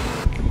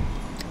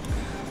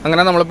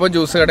അങ്ങനെ നമ്മളിപ്പോൾ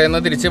ജ്യൂസ് കടയിൽ നിന്ന്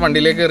തിരിച്ച്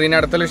വണ്ടിയിലേക്ക് കയറി.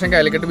 അടുത്ത ലക്ഷം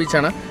കാലിക്കറ്റ്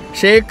ബീച്ചാണ്.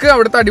 ഷേക്ക്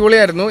അവിടുത്തെ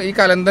അടിപൊളിയായിരുന്നു. ഈ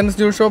കലന്തൻസ്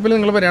ജ്യൂസ് ഷോപ്പിൽ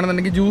നിങ്ങൾ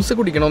വരികയാണെന്നുണ്ടെങ്കിൽ ജ്യൂസ്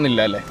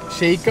കുടിക്കണമെന്നില്ല അല്ലേ?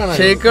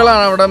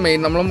 ഷേക്കുകളാണ് അവിടെ മെയിൻ.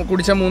 നമ്മൾ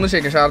കുടിച്ച 3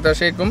 ഷേക്ക്, ഷാർജ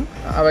ഷേക്കും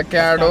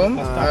അവക്കാഡോവും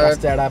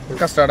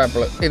കസ്റ്റാർഡ്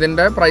ആപ്പിൾ.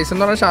 ഇതിന്റെ പ്രൈസ്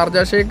എന്ന് പറഞ്ഞാൽ ഷാർജ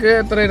ഷേക്ക്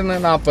എത്രയായിരുന്നു?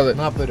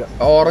 40 രൂപ.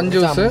 ഓറഞ്ച്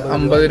ജ്യൂസ്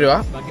 50 രൂപ.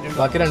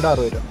 ബാക്കി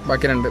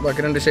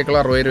രണ്ട് ഷേക്കുകൾ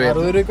 60 രൂപ.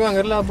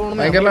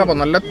 ഭയങ്കര ലാഭം.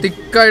 നല്ല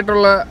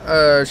തിക്കായിട്ടുള്ള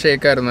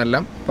ഷേക്കായിരുന്നു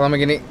എല്ലാം. അപ്പോൾ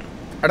നമുക്കിനി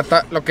അടുത്ത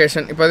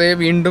ലൊക്കേഷൻ. ഇപ്പൊ അതേ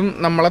വീണ്ടും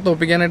നമ്മളെ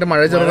തോപ്പിക്കാനായിട്ട്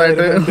മഴ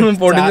ചെറുതായിട്ട്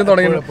പൊടിഞ്ഞു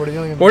തുടങ്ങി.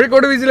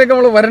 കോഴിക്കോട് ബീച്ചിലേക്ക്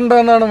നമ്മൾ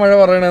വരണ്ടെന്നാണ് മഴ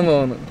പറയണതെന്ന്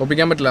തോന്നുന്നു.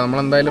 തോപ്പിക്കാൻ പറ്റില്ല, നമ്മൾ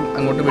എന്തായാലും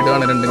അങ്ങോട്ട്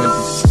വിടുകയാണ് 2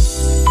 കൽപ്പിച്ച്.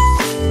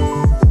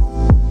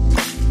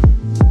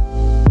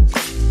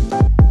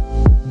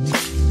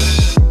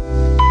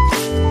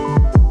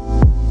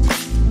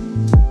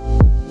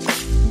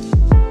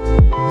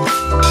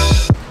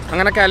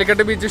 അങ്ങനെ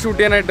കാലിക്കറ്റ് ബീച്ച് ഷൂട്ട്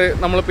ചെയ്യാനായിട്ട്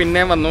നമ്മൾ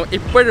പിന്നെയും വന്നു.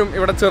 ഇപ്പോഴും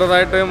ഇവിടെ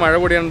ചെറുതായിട്ട് മഴ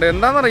പൊടിയുണ്ട്.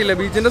 എന്താണെന്നറിയില്ല,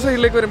 ബീച്ചിന്റെ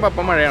സൈഡിലേക്ക് വരുമ്പോൾ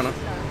അപ്പം മഴയാണ്.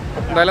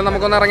 എന്തായാലും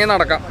നമുക്കൊന്ന് ഇറങ്ങി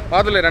നടക്കാം.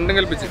 അതില്ലേ 2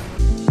 കൽപ്പിച്ച്.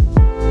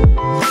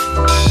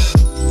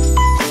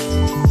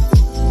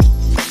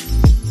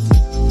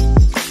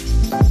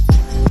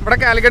 ഇവിടെ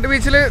കാലിക്കറ്റ്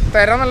ബീച്ചിൽ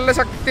തിര നല്ല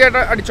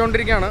ശക്തിയായിട്ട്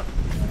അടിച്ചുകൊണ്ടിരിക്കുകയാണ്.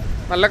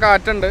 നല്ല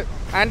കാറ്റുണ്ട്.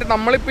 ആൻഡ്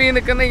നമ്മളിപ്പോൾ ഈ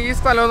നിൽക്കുന്ന ഈ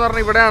സ്ഥലം എന്ന്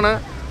പറഞ്ഞാൽ ഇവിടെയാണ്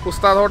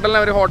ഉസ്താദ് ഹോട്ടലിന്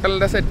അവർ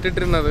ഹോട്ടലിൻ്റെ സെറ്റ്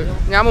ഇട്ടിരുന്നത്.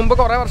 ഞാൻ മുമ്പ്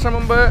കുറേ വർഷം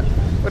മുമ്പ്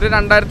ഒരു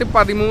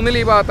 2013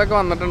 ഈ ഭാഗത്തൊക്കെ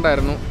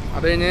വന്നിട്ടുണ്ടായിരുന്നു.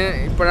 അത് കഴിഞ്ഞ്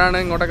ഇപ്പോഴാണ്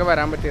ഇങ്ങോട്ടൊക്കെ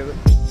വരാൻ പറ്റിയത്.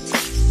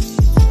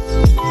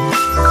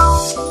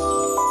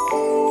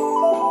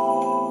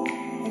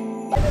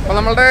 അപ്പോൾ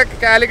നമ്മളുടെ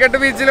കാലിക്കറ്റ്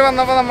ബീച്ചിൽ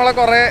വന്നപ്പോൾ നമ്മളെ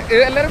കുറേ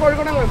എല്ലാവരും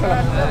കോഴിക്കോടല്ലേ?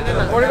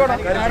 കോഴിക്കോട്.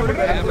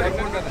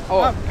 ഓ,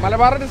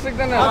 മലബാർ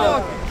ഡിസ്ട്രിക്ട് തന്നെയാണ്.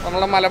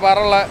 നമ്മളെ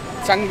മലബാറുള്ള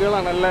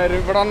ചങ്കുകളാണ് എല്ലാവരും.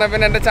 ഇവിടെ വന്ന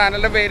പിന്നെ എൻ്റെ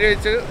ചാനലിൻ്റെ പേര്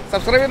വെച്ച്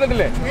സബ്സ്ക്രൈബ്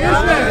ചെയ്തിട്ടില്ലേ?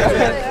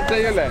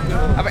 ചെയ്യൂല്ലേ?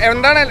 അപ്പോൾ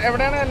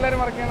എവിടെയാണ് എല്ലാവരും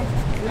വർക്ക് ചെയ്യണം?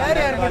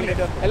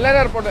 എല്ലാവരും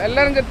എയർപോർട്ട്.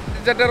 എല്ലാവരും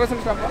ജെറ്റ്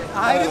എയർവേസിന് സ്റ്റാഫാണ്.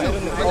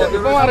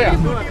 ഇപ്പോൾ മാറിയാ?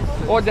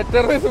 ഓ, ജെറ്റ്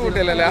എയർവേസ്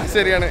കൂട്ടിയല്ലേ?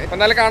 ശരിയാണ്.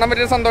 എന്നാലും കാണാൻ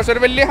പറ്റിയ സന്തോഷം.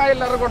 ഒരു വലിയ ഹായ്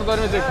എല്ലാവരും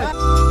കൊടുത്തവരും വെച്ചിട്ട്.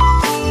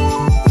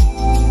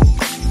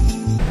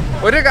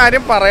 ഒരു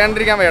കാര്യം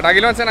പറയാണ്ടിരിക്കാൻ വേണ്ട,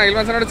 അഖിൽ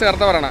മച്ചനോട്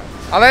ചേർത്ത് പറയണം.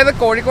 അതായത്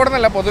കോഴിക്കോട്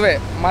എന്നല്ല, പൊതുവെ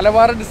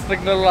മലബാർ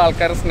ഡിസ്ട്രിക്റ്റിലുള്ള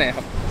ആൾക്കാരുടെ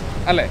സ്നേഹം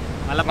അല്ലേ?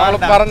 നമ്മൾ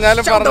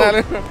പറഞ്ഞാലും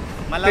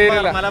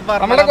തീരില്ല.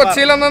 നമ്മുടെ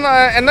കൊച്ചിയിലൊന്നും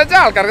എന്നുവെച്ചാൽ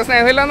ആൾക്കാർക്ക്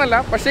സ്നേഹമില്ല എന്നല്ല,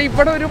 പക്ഷെ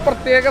ഇവിടെ ഒരു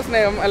പ്രത്യേക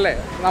സ്നേഹം അല്ലേ?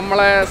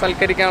 നമ്മളെ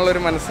സൽക്കരിക്കാനുള്ള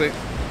ഒരു മനസ്സ്.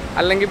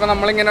 അല്ലെങ്കിൽ ഇപ്പോൾ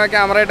നമ്മളിങ്ങനെ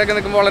ക്യാമറ ആയിട്ടൊക്കെ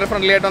നിൽക്കുമ്പോൾ വളരെ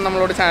ഫ്രണ്ട്ലി ആയിട്ട്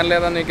നമ്മളോട് ചാനൽ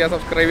ഏതാന്ന് ചോദിക്കുക,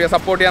 സബ്സ്ക്രൈബ് ചെയ്യുക,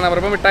 സപ്പോർട്ട് ചെയ്യാൻ.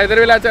 അവരിപ്പോൾ മിഠായി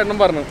തെരുവിൽ ആ ചേട്ടനും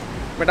പറഞ്ഞു,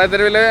 മിഠായി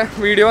തെരുവിൽ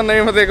വീഡിയോ വന്നു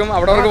കഴിയുമ്പോഴത്തേക്കും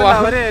അവിടെ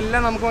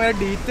എല്ലാം നമുക്ക്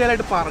ഡീറ്റെയിൽ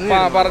ആയിട്ട്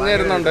പറഞ്ഞു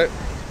തരുന്നുണ്ട്.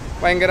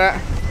 ഭയങ്കര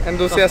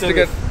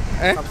എന്തൂസിയാസ്റ്റിക്.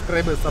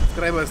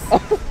 സബ്സ്ക്രൈബേഴ്സ്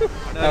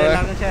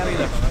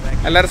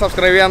എല്ലാവരും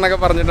സബ്സ്ക്രൈബ് ചെയ്യാന്നൊക്കെ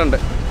പറഞ്ഞിട്ടുണ്ട്.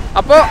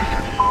 അപ്പോൾ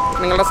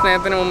നിങ്ങളുടെ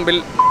സ്നേഹത്തിന് മുമ്പിൽ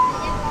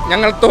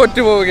ഞങ്ങൾ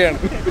തോറ്റു പോവുകയാണ്.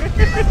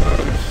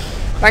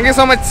 Thank you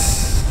so much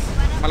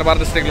Malabar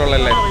ഡിസ്ട്രിക്റ്റിലുള്ള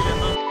എല്ലാവരും.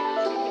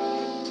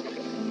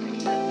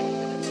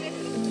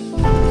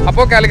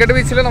 അപ്പോൾ കാലിക്കറ്റ്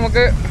ബീച്ചിൽ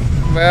നമുക്ക്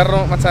വേറൊരു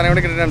മച്ചാനെ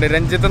കൂടി കിട്ടിയിട്ടുണ്ട്.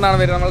 രഞ്ജിത്ത് എന്നാണ്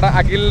പേര്. നമ്മളുടെ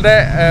അഖിലിൻ്റെ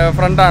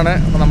ഫ്രണ്ടാണ്.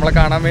 അപ്പോൾ നമ്മളെ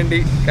കാണാൻ വേണ്ടി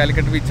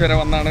കാലിക്കറ്റ് ബീച്ച് വരെ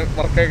വന്നാണ്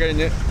വർക്കൊക്കെ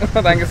കഴിഞ്ഞ്.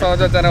 താങ്ക് യു സോ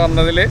മച്ച് മച്ചാനെ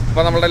വന്നതിൽ.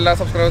 അപ്പോൾ നമ്മുടെ എല്ലാ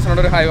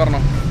സബ്സ്ക്രൈബേഴ്സിനോട് ഒരു ഹായ്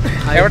പറഞ്ഞു.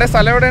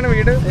 സ്ഥലം എവിടെയാണ്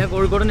വീട്?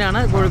 കോഴിക്കോട് തന്നെയാണ്.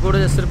 കോഴിക്കോട്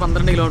ജസ്റ്റ് ഒരു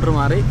 12 കിലോമീറ്റർ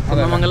മാറി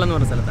കുന്നമംഗലം എന്ന്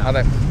പറഞ്ഞ സ്ഥലത്ത്.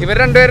 അതെ, ഇവർ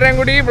രണ്ടുപേരുടെയും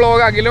കൂടി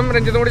വ്ളോഗ്, അഖിലും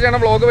രഞ്ജിത്തും കൂടി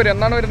ചെയ്യുന്ന വ്ളോഗ് വരും.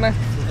 എന്നാണ് വരുന്നത്?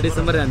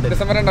 ഡിസംബർ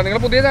 2.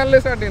 നിങ്ങൾ പുതിയ ചാനൽ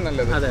സ്റ്റാർട്ട്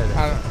ചെയ്യുന്നല്ലേ?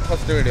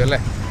 ഫസ്റ്റ് വീഡിയോ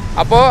അല്ലേ?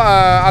 അപ്പോൾ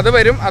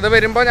അത്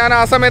വരുമ്പോൾ ഞാൻ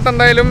ആ സമയത്ത്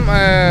എന്തായാലും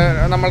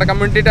നമ്മുടെ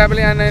കമ്മ്യൂണിറ്റി ടാബിൽ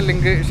ഞാൻ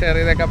ലിങ്ക് ഷെയർ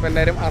ചെയ്തേക്കാം. അപ്പോൾ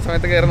എല്ലാവരും ആ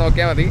സമയത്ത് കയറി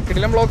നോക്കിയാൽ മതി.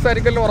 കിടിലം വ്ളോഗ്സ്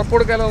ആയിരിക്കുമല്ലോ, ഉറപ്പ്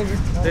കൊടുക്കാമല്ലോ നമുക്ക്.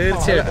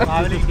 തീർച്ചയായിട്ടും.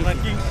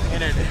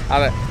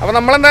 അതെ, അപ്പോൾ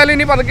നമ്മളെന്തായാലും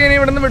ഇനി പതുക്കെ ഇനി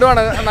ഇവിടുന്ന്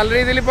വിടുവാണ്. നല്ല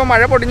രീതിയിൽ ഇപ്പോൾ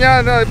മഴ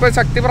പൊടിഞ്ഞാൽ ഇപ്പോൾ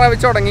ശക്തി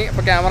പ്രാപിച്ചു തുടങ്ങി.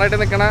 അപ്പോൾ ക്യാമറ ആയിട്ട്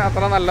നിൽക്കണ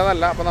അത്ര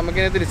നല്ലതല്ല. അപ്പോൾ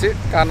നമുക്കിനി തിരിച്ച്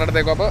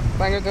കാറിനടുത്തേക്കും. അപ്പോൾ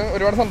താങ്ക് യു,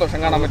 ഒരുപാട്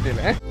സന്തോഷം കാണാൻ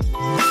പറ്റിയില്ലേ.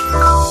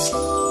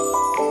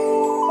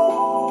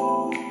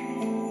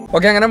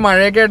 ഓക്കെ, അങ്ങനെ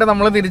മഴയൊക്കെ ആയിട്ട്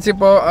നമ്മൾ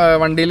തിരിച്ചിപ്പോൾ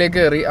വണ്ടിയിലേക്ക്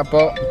കയറി.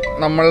 അപ്പോൾ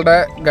നമ്മളുടെ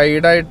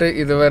ഗൈഡായിട്ട്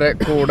ഇതുവരെ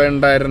കൂടെ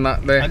ഉണ്ടായിരുന്ന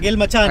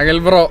അഖിൽ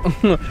ബ്രോ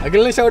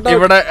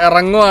ഇവിടെ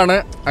ഇറങ്ങുവാണ്.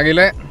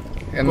 അഖിലെ,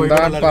 എന്താ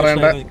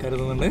പറയണ്ടേ?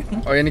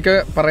 എനിക്ക്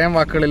പറയാൻ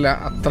വാക്കുകളില്ല.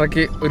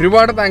 അത്രയ്ക്ക്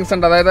ഒരുപാട് താങ്ക്സ്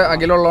ഉണ്ട്. അതായത്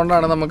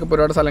അഖിലുള്ളതുകൊണ്ടാണ് നമുക്ക്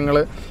ഒരുപാട് സ്ഥലങ്ങൾ,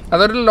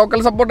 അതൊരു ലോക്കൽ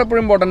സപ്പോർട്ട്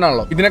എപ്പോഴും ഇമ്പോർട്ടൻ്റ്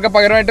ആണല്ലോ. ഇതിനൊക്കെ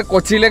പകരമായിട്ട്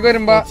കൊച്ചിയിലേക്ക്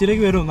വരുമ്പോൾ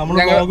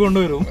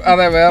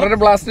അതെ വേറൊരു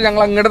ബ്ലാസ്റ്റ്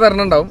ഞങ്ങൾ അങ്ങോട്ട്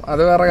തരണുണ്ടാവും.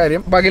 അത് വേറെ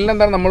കാര്യം. അഖിലിന്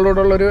എന്താണ്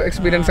നമ്മളോട് ഉള്ള ഒരു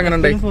എക്സ്പീരിയൻസ് എങ്ങനെ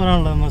ഉണ്ടായി?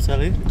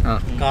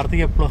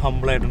 കാർത്തിക് എപ്പോഴും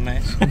ഹംബിൾ ആയിട്ട് തന്നെ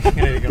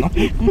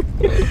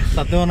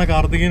സത്യം പറഞ്ഞാൽ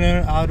കാർത്തികിന്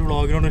ആ ഒരു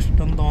വ്ളോഗിനോട്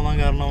ഇഷ്ടം തോന്നാൻ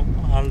കാരണം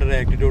ആളുടെ ഒരു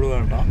ആറ്റിറ്റ്യൂഡ്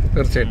വേണ്ട.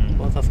 തീർച്ചയായും.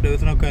 അപ്പോൾ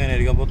സബ്സ്ക്രൈബേഴ്സിനൊക്കെ അങ്ങനെ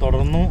ആയിരിക്കും. അപ്പോൾ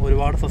തുടർന്നും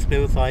ഒരുപാട്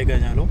സബ്സ്ക്രൈബേഴ്സ് ആയി കഴിഞ്ഞാലും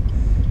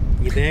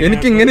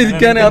എനിക്ക് ഇങ്ങനെ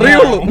ഇരിക്കാനേ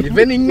അറിയുള്ളൂ.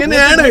 ഇവൻ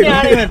ഇങ്ങനെയാണ്.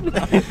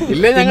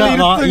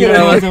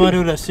 ഒരു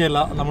രക്ഷയല്ല.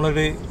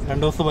 നമ്മളൊരു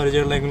 2 ദിവസം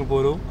പരിചയമുള്ളെങ്കിൽ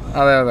പോലും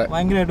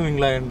ഭയങ്കരമായിട്ട്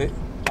മിംഗിളായുണ്ട്.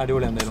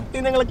 അടിപൊളി. എന്തായാലും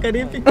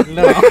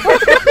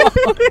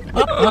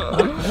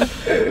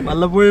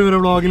വല്ലപ്പോഴും ഒരു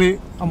വ്ളോഗിൽ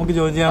നമുക്ക്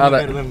ജോയിൻ ചെയ്യാൻ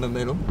വരുന്നുണ്ട്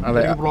എന്തായാലും.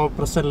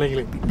 പ്രശ്നമില്ലെങ്കിൽ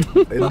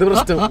എന്ത്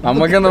പ്രശ്നം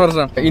നമുക്കെന്താ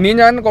പ്രശ്നം? ഇനി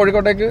ഞാൻ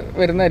കോഴിക്കോട്ടേക്ക്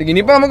വരുന്നതായിരിക്കും.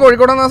 ഇനിയിപ്പോ നമുക്ക്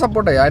കോഴിക്കോട് വന്നാൽ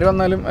സപ്പോർട്ട് ചെയ്യാം. ആര്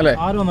വന്നാലും അല്ലെ,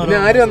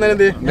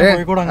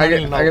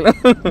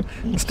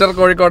 മിസ്റ്റർ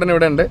കോഴിക്കോടൻ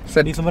ഇവിടെ ഉണ്ട്.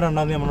 ഡിസംബർ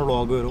 2 നമ്മുടെ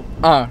വ്ളോഗ് വരും.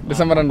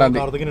 ഡിസംബർ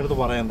 2 അടുത്ത്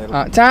പറയാം.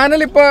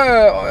 ചാനൽ ഇപ്പൊ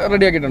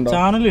റെഡി ആക്കിയിട്ടുണ്ടോ?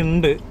 ചാനൽ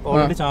ഉണ്ട്,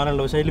 ഓൾറെഡി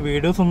ചാനലുണ്ട്. പക്ഷെ അതിൽ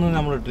വീഡിയോസ് ഒന്നും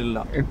നമ്മൾ ഇട്ടിട്ടില്ല.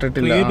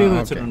 ക്രിയേറ്റ് ചെയ്ത്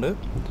വെച്ചിട്ടുണ്ട്.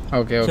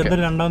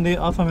 2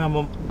 ആ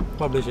സമയമാകുമ്പോൾ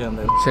പബ്ലിഷ് ചെയ്യാൻ.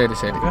 ശരി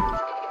ശരി.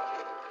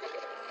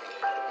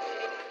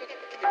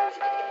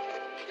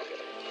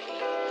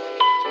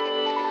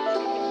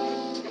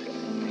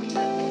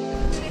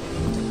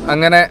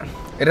 അങ്ങനെ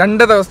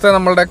 2 ദിവസത്തെ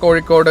നമ്മളുടെ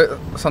കോഴിക്കോട്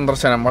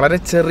സന്ദർശനം, വളരെ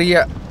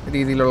ചെറിയ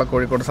രീതിയിലുള്ള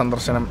കോഴിക്കോട്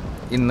സന്ദർശനം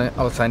ഇന്ന്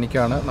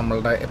അവസാനിക്കുകയാണ്.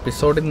 നമ്മളുടെ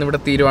എപ്പിസോഡ് ഇന്ന് ഇവിടെ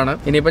തീരുവാണ്.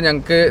 ഇനിയിപ്പോൾ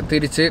ഞങ്ങൾക്ക്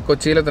തിരിച്ച്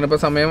കൊച്ചിയിലെത്തണം. ഇപ്പോൾ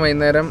സമയം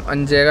വൈകുന്നേരം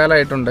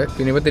 5:15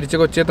 ഇനിയിപ്പോൾ തിരിച്ച്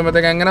കൊച്ചി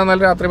എത്തുമ്പോഴത്തേക്ക് എങ്ങനെ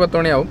വന്നാലും രാത്രി 10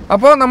 മണിയാവും.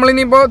 അപ്പോൾ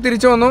നമ്മളിനിയിപ്പോൾ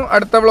തിരിച്ചു വന്നു.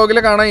 അടുത്ത വ്ളോഗിൽ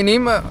കാണാം.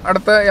 ഇനിയും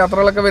അടുത്ത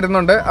യാത്രകളൊക്കെ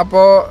വരുന്നുണ്ട്.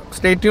 അപ്പോൾ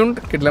സ്റ്റേ ട്യൂൺഡ്.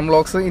 കിഡ്ലം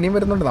വ്ളോഗ്സ് ഇനിയും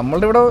വരുന്നുണ്ട്.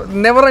 നമ്മളുടെ ഇവിടെ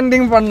നെവർ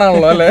എൻഡിങ്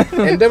ഫണ്ണാണല്ലോ അല്ലേ?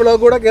 എന്റെ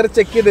വ്ളോഗ് കൂടെ കയറി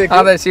ചെക്ക് ചെയ്ത്.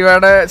 അതെ,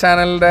 ശിവയുടെ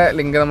ചാനലിന്റെ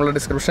ലിങ്ക് നമ്മൾ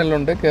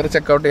ഡിസ്ക്രിപ്ഷനിലുണ്ട്. കയറി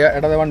ചെക്കൗട്ട് ചെയ്യുക.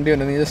 ഇടത്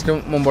വണ്ടിയുണ്ട്, നീ ജസ്റ്റ്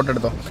മുമ്പോട്ട്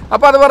എടുത്തോ.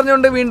 അപ്പോൾ അത്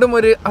പറഞ്ഞുകൊണ്ട് വീണ്ടും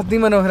ഒരു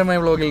അതിമനോഹരമായ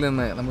വ്ളോഗിൽ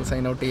നിന്ന് നമ്മൾ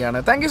സൈൻ ഔട്ട് ചെയ്യാണ്.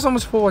 Thank you so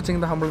much for watching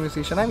The Humble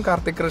Musician. I'm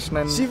Karthik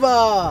Krishnan. Shiva.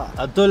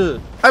 Atul.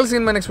 I'll see you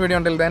in my next video.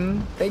 Until then,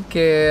 take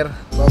care.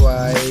 Bye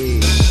bye.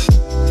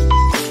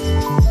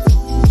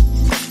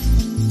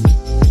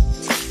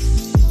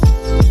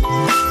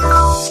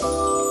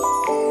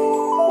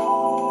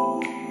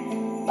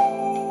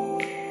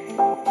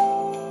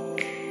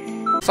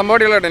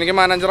 സംഭവം എനിക്ക്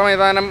മാനേജർ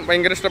മൈതാനം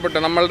ഭയങ്കര ഇഷ്ടപ്പെട്ടു.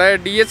 നമ്മളുടെ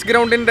DH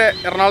ഗ്രൗണ്ടിന്റെ,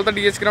 എറണാകുളത്തെ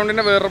DH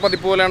ഗ്രൗണ്ടിന്റെ വേറൊരു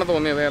പതിപ്പ് പോലെയാണ്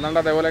തോന്നിയത്. ഏതാണ്ട്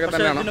അതേപോലെയൊക്കെ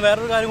തന്നെയാണ്.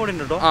 വേറൊരു കാര്യം കൂടി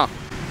ഉണ്ട് കേട്ടോ.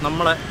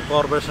 നമ്മളെ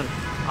കോർപ്പറേഷൻ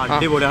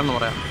അടിപൊളിയാണെന്ന്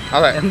പറയാം.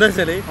 അതെ, എന്താ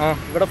വെച്ചാല്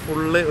ഇവിടെ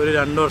ഫുള്ള് ഒരു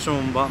 2 വർഷം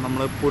മുമ്പ്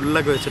നമ്മള്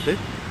പുല്ലൊക്കെ വെച്ചിട്ട്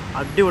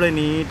അടിപൊളി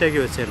നീറ്റാക്കി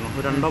വെച്ചായിരുന്നു.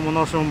 ഒരു 2-3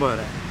 വർഷം മുമ്പ്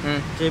വരെ.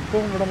 പക്ഷെ ഇപ്പൊ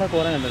ഇവിടെ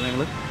കുറെ കണ്ടു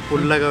നിങ്ങള്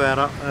പുല്ലൊക്കെ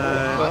വേറെ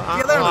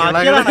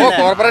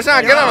കോർപ്പറേഷൻ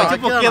ആക്കിയതാണോ?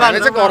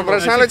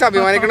 കോർപ്പറേഷൻ വെച്ച്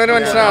അഭിമാനിക്കുന്ന ഒരു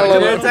മനുഷ്യനാണല്ലോ.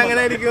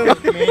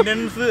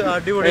 മെയിൻ്റനൻസ്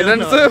അടിപൊളി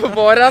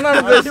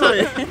പോരാന്നാണ്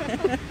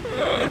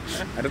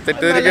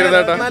തെറ്റിദ്ധരിക്കരുത്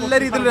കേട്ടോ. നല്ല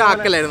രീതിയിലൊരു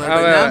ആക്കലായിരുന്നു.